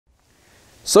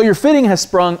So your fitting has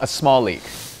sprung a small leak.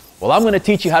 Well, I'm going to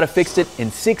teach you how to fix it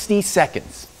in 60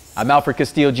 seconds. I'm Alfred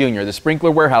Castillo Jr., the Sprinkler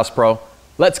Warehouse Pro.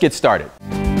 Let's get started.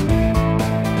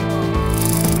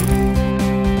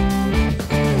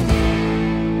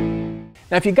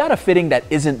 Now, if you got a fitting that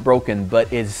isn't broken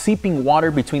but is seeping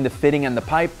water between the fitting and the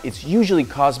pipe, it's usually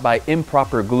caused by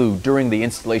improper glue during the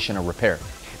installation or repair.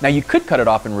 Now, you could cut it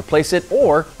off and replace it,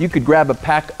 or you could grab a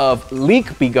pack of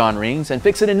leak be gone rings and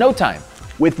fix it in no time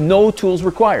with no tools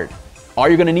required. All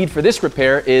you're going to need for this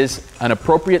repair is an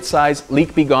appropriate size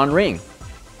leak be gone ring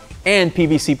and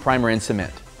PVC primer and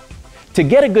cement. To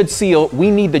get a good seal,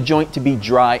 we need the joint to be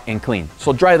dry and clean,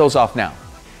 so dry those off now.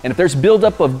 And if there's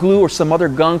buildup of glue or some other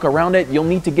gunk around it, you'll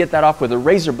need to get that off with a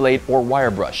razor blade or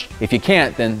wire brush. If you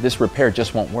can't, then this repair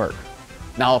just won't work.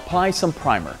 Now apply some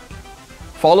primer,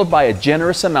 followed by a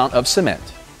generous amount of cement.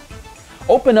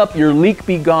 Open up your leak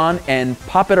be gone and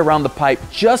pop it around the pipe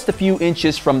just a few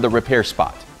inches from the repair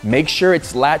spot. Make sure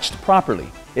it's latched properly.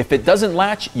 If it doesn't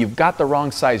latch, you've got the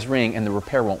wrong size ring and the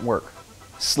repair won't work.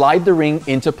 Slide the ring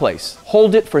into place.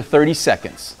 Hold it for 30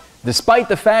 seconds. Despite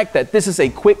the fact that this is a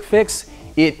quick fix,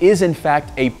 it is in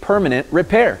fact a permanent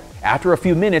repair. After a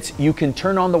few minutes, you can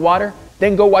turn on the water,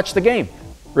 then go watch the game.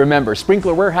 Remember,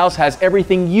 Sprinkler Warehouse has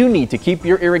everything you need to keep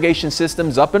your irrigation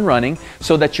systems up and running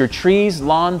so that your trees,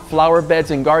 lawn, flower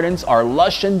beds, and gardens are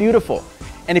lush and beautiful.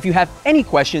 And if you have any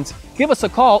questions, give us a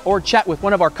call or chat with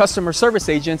one of our customer service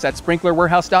agents at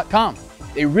sprinklerwarehouse.com.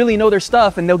 They really know their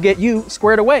stuff and they'll get you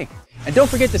squared away. And don't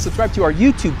forget to subscribe to our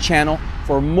YouTube channel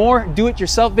for more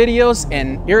do-it-yourself videos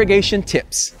and irrigation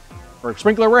tips. For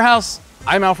Sprinkler Warehouse,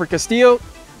 I'm Alfred Castillo,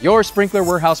 your Sprinkler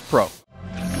Warehouse Pro.